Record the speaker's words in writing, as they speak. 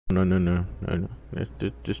No.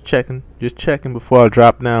 Just checking. Just checking before I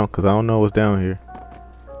drop down, cause I don't know what's down here.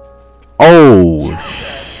 Oh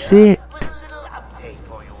shit!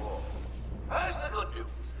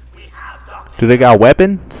 Do they got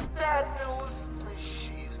weapons?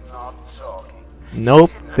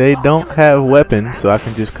 Nope, they don't have weapons, so I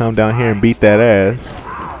can just come down here and beat that ass.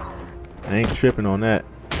 I ain't tripping on that.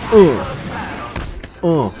 Who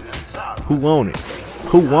want it?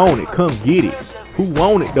 Who want it? Come get it. Who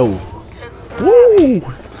want it though? Woo!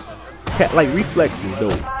 Cat like reflexes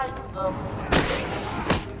though.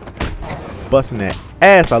 Busting that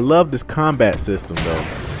ass. I love this combat system though.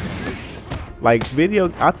 Like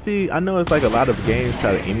I know it's like a lot of games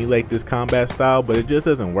try to emulate this combat style, but it just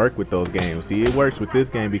doesn't work with those games. See, it works with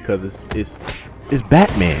this game because it's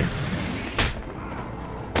Batman.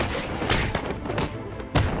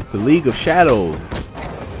 The League of Shadows.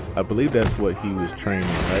 I believe that's what he was training,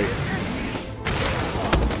 right?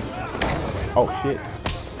 Oh shit.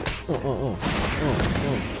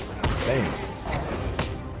 Damn.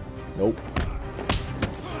 Nope.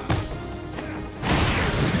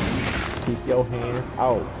 Keep your hands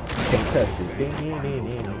out. Can't touch it.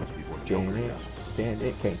 Damn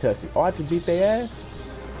it. Can't touch it. Oh, I just beat their ass?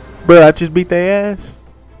 Bro, I just beat their ass?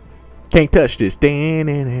 Can't touch this. Damn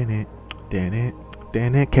it.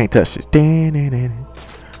 Can't touch this.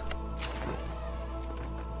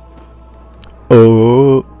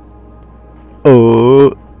 Oh.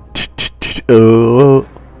 Oh. Oh.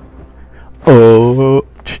 Oh.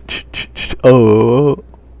 Oh.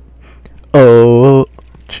 Oh.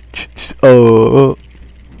 Oh.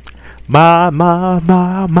 My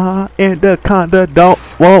anaconda don't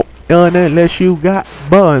walk done unless you got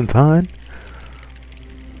buns, hun.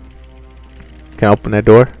 Can I open that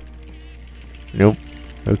door? Nope.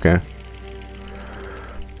 Okay.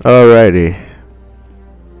 Alrighty.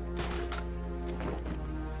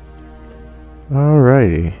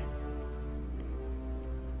 Okay.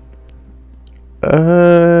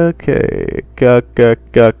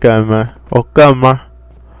 Come on.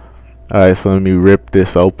 Alright, so let me rip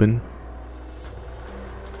this open.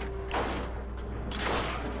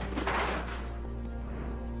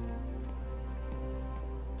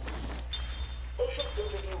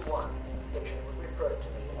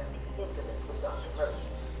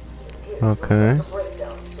 Okay.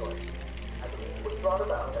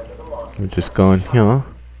 I'm just going here.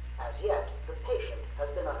 As yet, the patient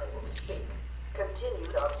has been unable to speak.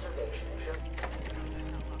 Continued observation should...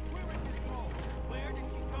 Where did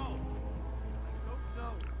she go? I don't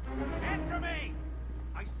know. Answer me!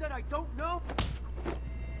 I said I don't know.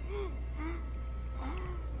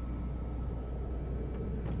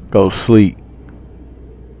 Go sleep.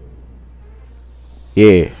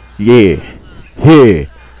 Yeah.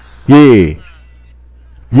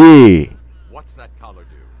 What's that collar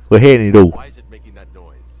do? Go ahead and do. Why is it making that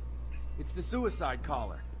noise? It's the suicide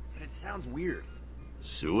collar, but it sounds weird.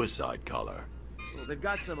 Suicide collar? Well, they've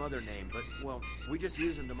got some other name, but, well, we just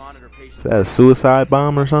use them to monitor patients. Is that a suicide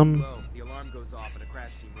bomb or something? The alarm goes off and a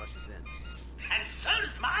crash team rushes in. And so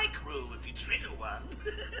does my crew if you trigger one.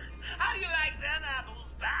 How do you like them apples,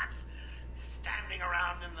 bats? Standing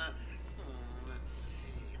around in the... let's see...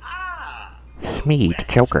 Me, the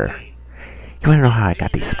Joker. You wanna know how I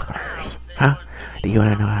got these scars? Huh? Do you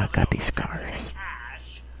wanna know how I got these scars?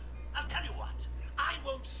 I'll tell you what. I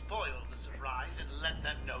won't spoil the surprise and let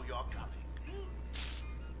them know you're coming.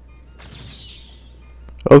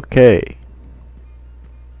 Okay.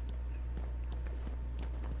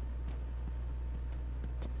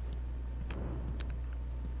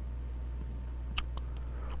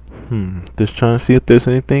 Just trying to see if there's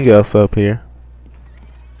anything else up here.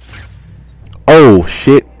 Oh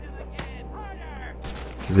shit.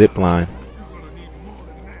 Zip line.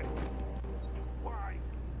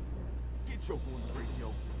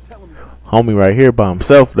 Homie right here by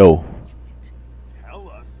himself though.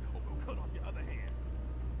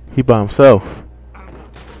 He by himself. I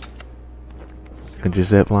can just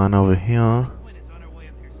zip line over here.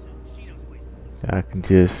 I can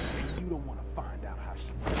just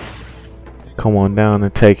come on down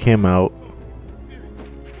and take him out.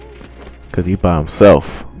 Cause he by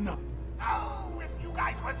himself. Oh, if you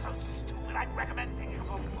guys weren't so stupid, I'd recommend picking up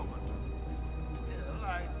a woman. Still,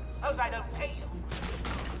 I suppose I don't pay you.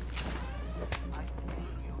 I pay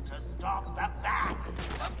you to stop the bat,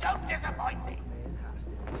 so don't disappoint me.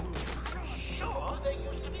 Sure, there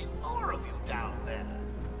used to be more of you down there.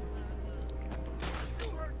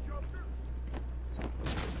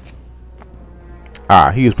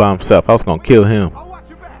 Ah, he was by himself. I was gonna kill him. I'll watch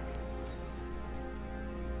your back.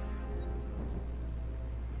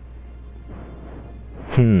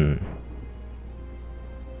 Hmm.